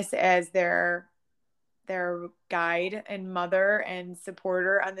witness as their their guide and mother and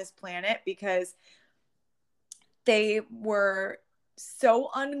supporter on this planet, because they were so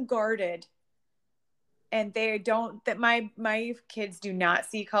unguarded, and they don't, that my kids do not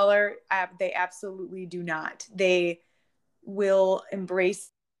see color. They absolutely do not. They will embrace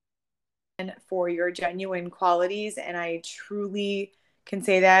for your genuine qualities, and I truly can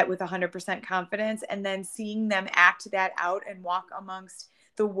say that with 100% confidence. And then seeing them act that out and walk amongst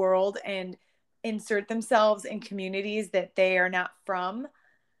the world and insert themselves in communities that they are not from.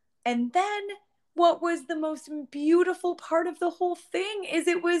 And then what was the most beautiful part of the whole thing is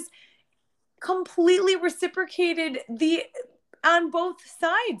it was completely reciprocated on both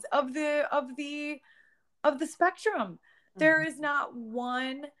sides of the spectrum. There is not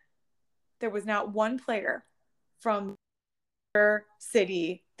one there was not one player from our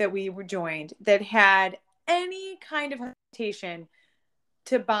city that we were joined that had any kind of hesitation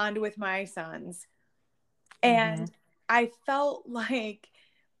to bond with my sons. And I felt like,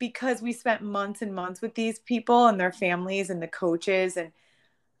 because we spent months and months with these people and their families and the coaches, and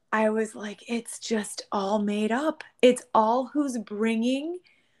I was like, it's just all made up. It's all who's bringing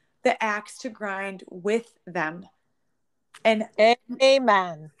the axe to grind with them. And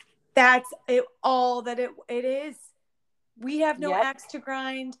amen. That's it, all that it is. We have no axe to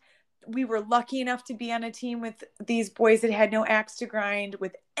grind. We were lucky enough to be on a team with these boys that had no axe to grind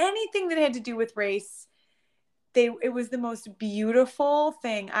with anything that had to do with race. It was the most beautiful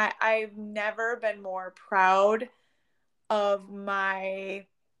thing. I've never been more proud of my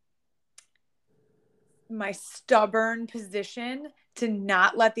stubborn position to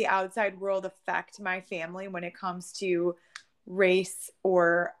not let the outside world affect my family when it comes to race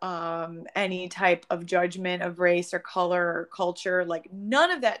or any type of judgment of race or color or culture. Like,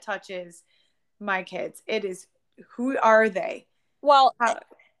 none of that touches my kids. It is, who are they? Well,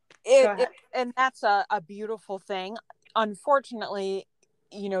 and that's a beautiful thing. Unfortunately,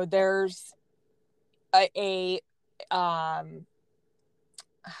 there's a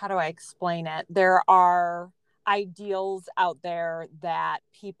how do I explain it? There are ideals out there that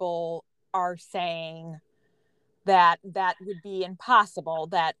people are saying that would be impossible,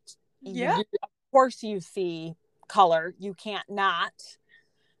 that of course you see color, you can't not,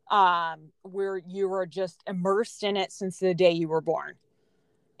 where you are just immersed in it since the day you were born,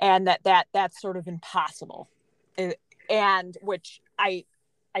 and that's sort of impossible, and which I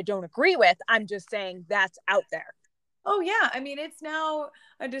don't agree with. I'm just saying that's out there. Oh yeah, I mean, it's now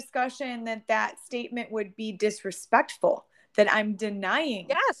a discussion that statement would be disrespectful, that I'm denying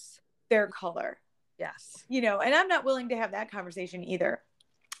their color. Yes. And I'm not willing to have that conversation either.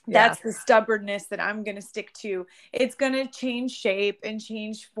 That's the stubbornness that I'm going to stick to. It's going to change shape and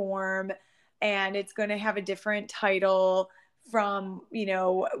change form, and it's going to have a different title from,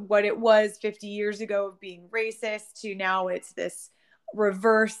 what it was 50 years ago of being racist to now it's this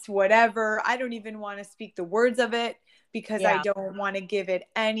reverse whatever. I don't even want to speak the words of it, because I don't want to give it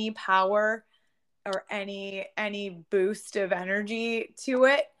any power or any boost of energy to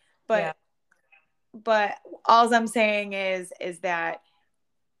it. But all I'm saying is that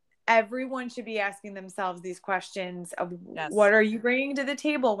everyone should be asking themselves these questions of what are you bringing to the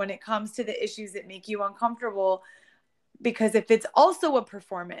table when it comes to the issues that make you uncomfortable? Because if it's also a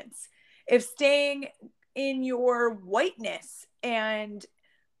performance, if staying in your whiteness and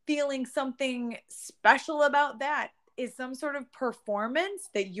feeling something special about that is some sort of performance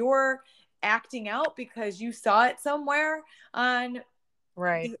that you're acting out because you saw it somewhere on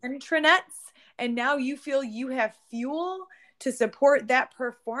the intranets, and now you feel you have fuel to support that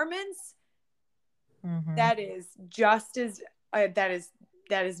performance, that is just as that is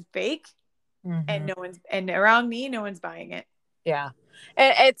fake, and around me no one's buying it. And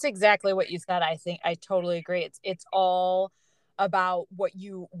it's exactly what you said. I think I totally agree. It's all about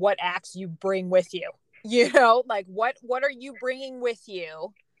what acts you bring with you, like what are you bringing with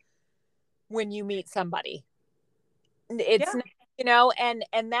you when you meet somebody? It's not,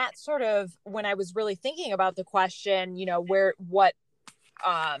 and that sort of, when I was really thinking about the question, the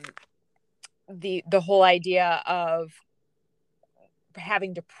whole idea of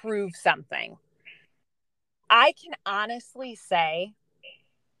having to prove something, I can honestly say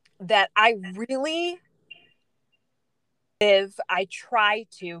that I try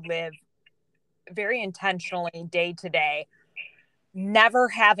to live very intentionally day to day, never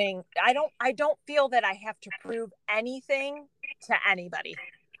having, I don't feel that I have to prove anything to anybody.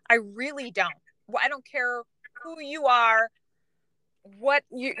 I really don't. I don't care who you are, what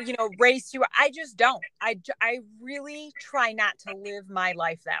race you are. I just don't. I really try not to live my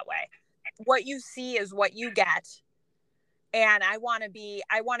life that way. What you see is what you get. And I want to be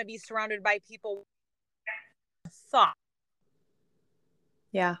surrounded by people thought.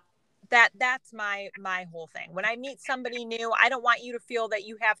 Yeah. That's my whole thing. When I meet somebody new, I don't want you to feel that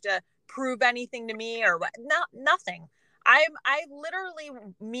you have to prove anything to me or what. No, nothing. I literally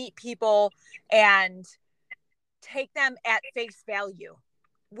meet people and take them at face value,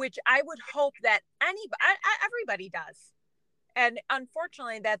 which I would hope that everybody does. And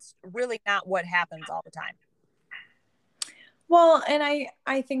unfortunately, that's really not what happens all the time. Well, and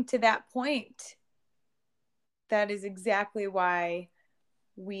I think to that point, that is exactly why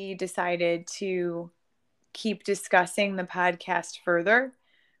we decided to keep discussing the podcast further,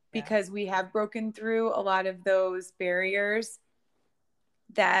 because we have broken through a lot of those barriers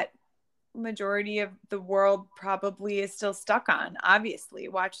that majority of the world probably is still stuck on. Obviously,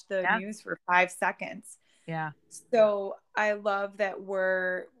 watch the news for 5 seconds. Yeah. So I love that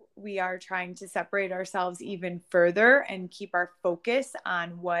we are trying to separate ourselves even further and keep our focus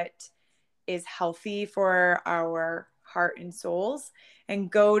on what is healthy for our heart and souls,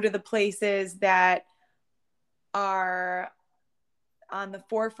 and go to the places that are on the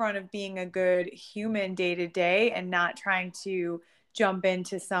forefront of being a good human day to day, and not trying to jump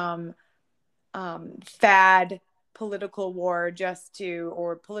into some fad political war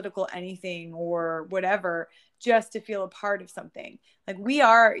or political anything or whatever, just to feel a part of something. Like we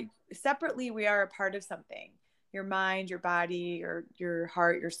are a part of something. Your mind, your body, your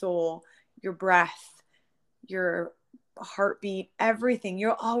heart, your soul, your breath, your heartbeat, everything.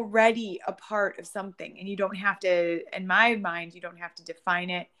 You're already a part of something, and you don't have to, in my mind, you don't have to define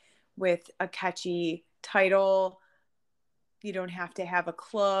it with a catchy title. You don't have to have a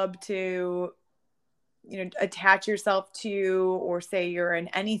club to, attach yourself to, or say you're in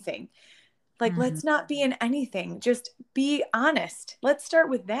anything. Like, let's not be in anything. Just be honest. Let's start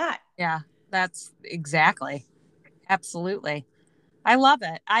with that. Yeah, that's exactly. Absolutely. I love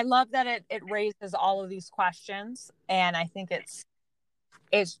it. I love that it raises all of these questions. And I think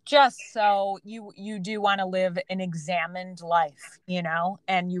it's just so you do want to live an examined life,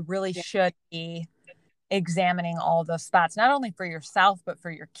 and you really should be examining all those spots, not only for yourself, but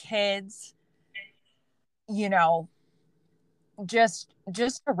for your kids, you know, just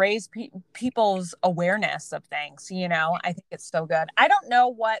to raise people's awareness of things. I think it's so good. I don't know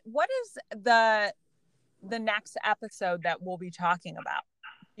what is the next episode that we'll be talking about.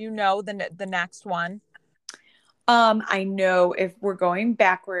 The next one. I know if we're going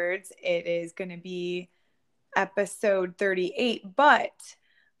backwards, it is going to be episode 38, but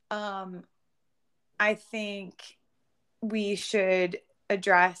I think we should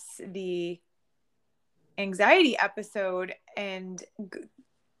address the anxiety episode and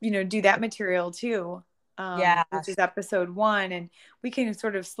do that material too, which is episode 1, and we can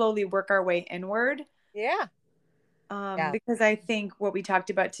sort of slowly work our way inward. Because I think what we talked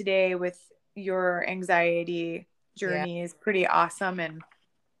about today with your anxiety journey is pretty awesome, and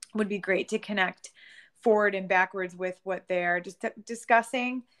would be great to connect forward and backwards with what they're just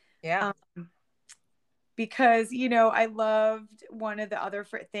discussing. Because I loved one of the other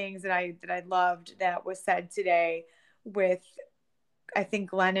things that I loved that was said today with, I think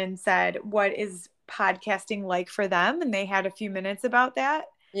Glennon said, what is podcasting like for them? And they had a few minutes about that.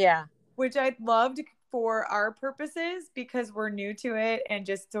 Which I loved for our purposes, because we're new to it and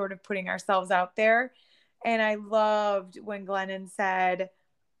just sort of putting ourselves out there. And I loved when Glennon said,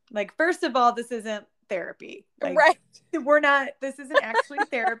 like, first of all, this isn't therapy. Like, this isn't actually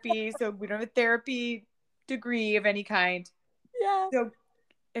therapy. So we don't have a therapy degree of any kind. So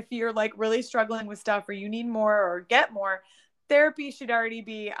if you're like really struggling with stuff, or you need more or get more, therapy should already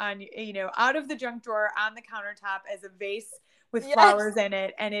be on, out of the junk drawer on the countertop as a vase with flowers in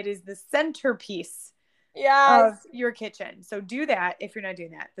it. And it is the centerpiece of your kitchen. So do that if you're not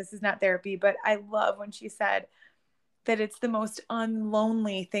doing that. This is not therapy. But I love when she said that it's the most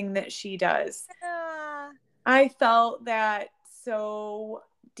unlonely thing that she does. I felt that so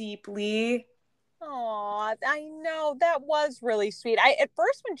deeply. Oh, I know. That was really sweet. At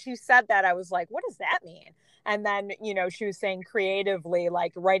first when she said that, I was like, what does that mean? And then, she was saying creatively,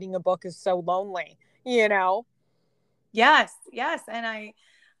 like, writing a book is so lonely, Yes. And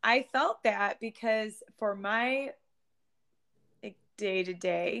I felt that, because for my day to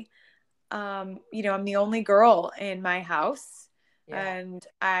day, I'm the only girl in my house, and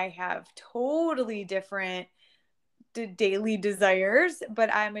I have totally different daily desires,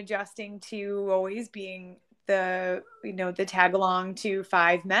 but I'm adjusting to always being the tag along to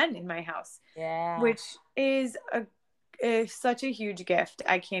 5 men in my house, which is such a huge gift.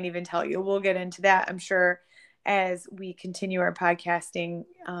 I can't even tell you. We'll get into that, I'm sure, as we continue our podcasting,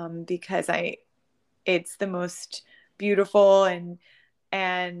 because it's the most beautiful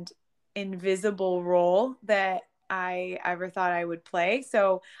and invisible role that I ever thought I would play.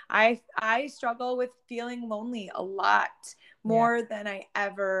 So I struggle with feeling lonely a lot more than I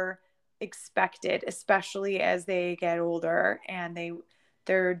ever expected, especially as they get older and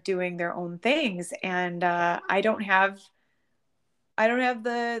they're doing their own things. And I don't have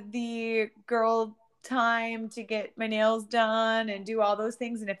the girl time to get my nails done and do all those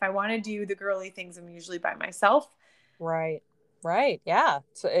things. And if I want to do the girly things, I'm usually by myself. Right. Right. Yeah.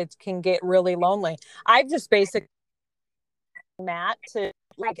 So it can get really lonely. I've just basically Matt to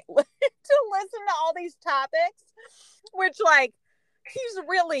like to listen to all these topics, which like he's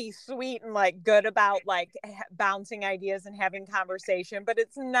really sweet and like good about like bouncing ideas and having conversation, but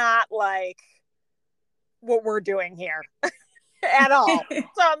it's not like what we're doing here at all.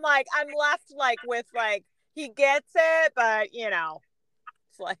 So I'm left like with like he gets it, but you know,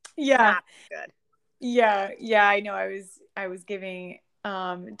 it's like not good. Yeah, I know. I was giving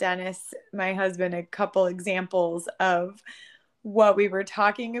Dennis, my husband, a couple examples of what we were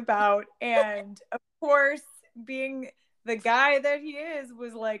talking about, and of course, being the guy that he is,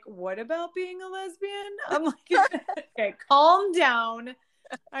 was like, "What about being a lesbian?" I'm like, "Okay, calm down.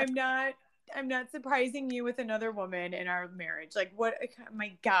 I'm not I'm not surprising you with another woman in our marriage. Like, what? Oh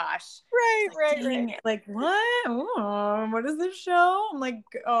my gosh. Right. Like, what? Oh, what is this show?" I'm like,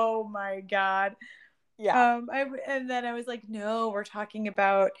 "Oh my God." Yeah. And then I was like, "No, we're talking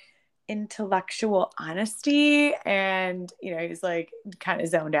about intellectual honesty." And, he was like, kind of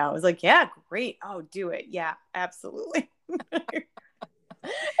zoned out. I was like, "Yeah, great. Oh, do it. Yeah, absolutely."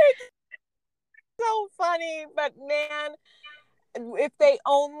 So funny, but man, if they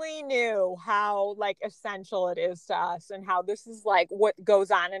only knew how like essential it is to us and how this is like what goes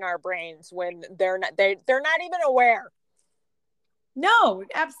on in our brains when they're not even aware. No,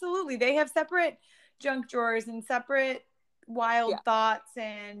 absolutely. They have separate junk drawers and separate wild thoughts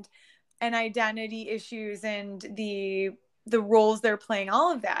and identity issues and the roles they're playing,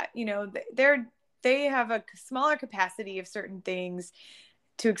 all of that. They have a smaller capacity of certain things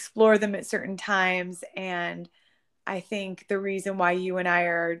to explore them at certain times. And I think the reason why you and I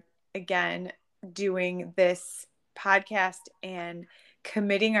are, again, doing this podcast and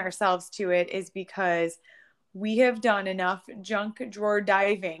committing ourselves to it is because we have done enough junk drawer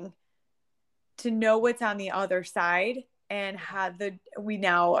diving to know what's on the other side, and how we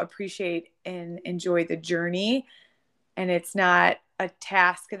now appreciate and enjoy the journey, and it's not a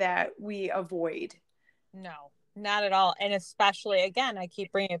task that we avoid. No, not at all. And especially again, I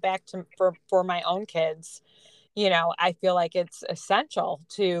keep bringing it back to for my own kids. I feel like it's essential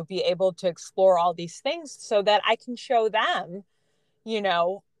to be able to explore all these things so that I can show them,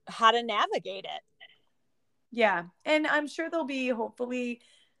 how to navigate it. Yeah, and I'm sure there'll be, hopefully,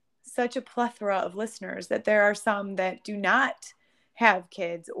 such a plethora of listeners that there are some that do not have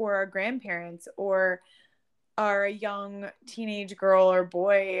kids or are grandparents or are a young teenage girl or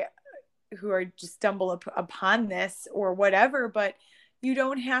boy who are just stumble upon this or whatever. But you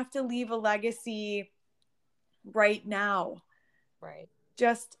don't have to leave a legacy right now. Right.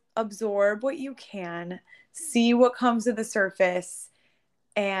 Just absorb what you can, see what comes to the surface,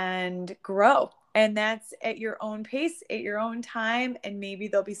 and grow. And that's at your own pace, at your own time. And maybe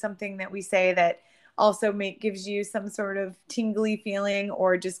there'll be something that we say that also gives you some sort of tingly feeling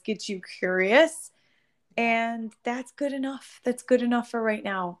or just gets you curious. And that's good enough. That's good enough for right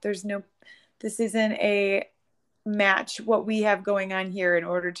now. This isn't a match what we have going on here in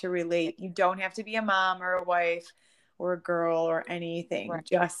order to relate. You don't have to be a mom or a wife or a girl or anything. Right.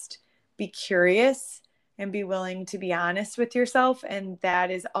 Just be curious and be willing to be honest with yourself. And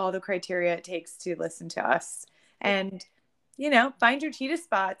that is all the criteria it takes to listen to us. And, find your cheetah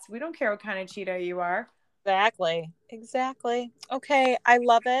spots. We don't care what kind of cheetah you are. Exactly. Okay. I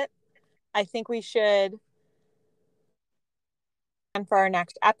love it. I think we should and for our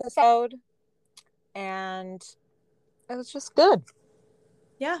next episode. And it was just good.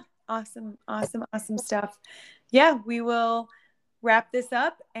 Yeah. Awesome stuff. Yeah, we will wrap this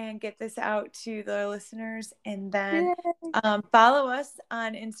up and get this out to the listeners, and then follow us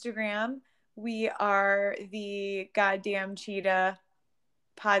on Instagram. We are the Goddamn Cheetah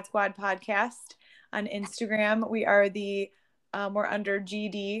Pod Squad podcast on Instagram. We are we're under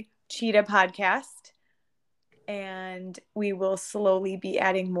GD Cheetah Podcast, and we will slowly be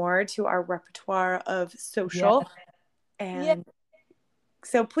adding more to our repertoire of social. And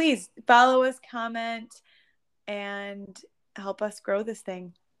so please follow us, comment, and help us grow this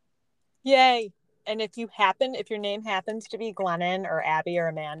thing. Yay. And if your name happens to be Glennon or Abby or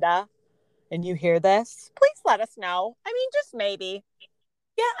Amanda, and you hear this, please let us know. I mean, just maybe.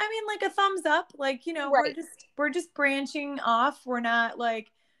 Yeah, like a thumbs up. Like, right. we're just branching off. We're not like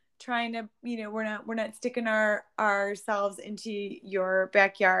trying to, we're not sticking ourselves into your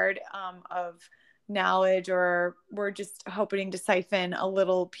backyard of knowledge, or we're just hoping to siphon a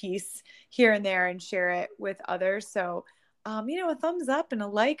little piece here and there and share it with others. So, a thumbs up and a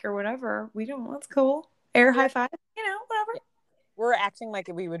like or whatever. That's cool. Air high five, whatever. We're acting like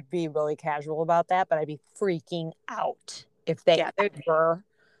we would be really casual about that, but I'd be freaking out if they ever,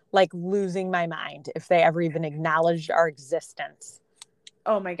 like, losing my mind if they ever even acknowledged our existence.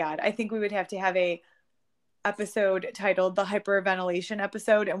 Oh my God. I think we would have to have a episode titled the hyperventilation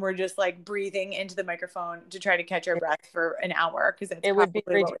episode, and we're just like breathing into the microphone to try to catch our breath for an hour, because that's probably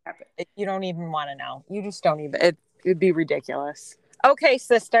what would happen. You don't even want to know. You just don't even. It'd be ridiculous. Okay,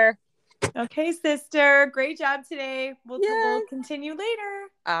 sister. Great job today. We'll continue later.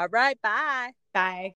 All right. Bye. Bye.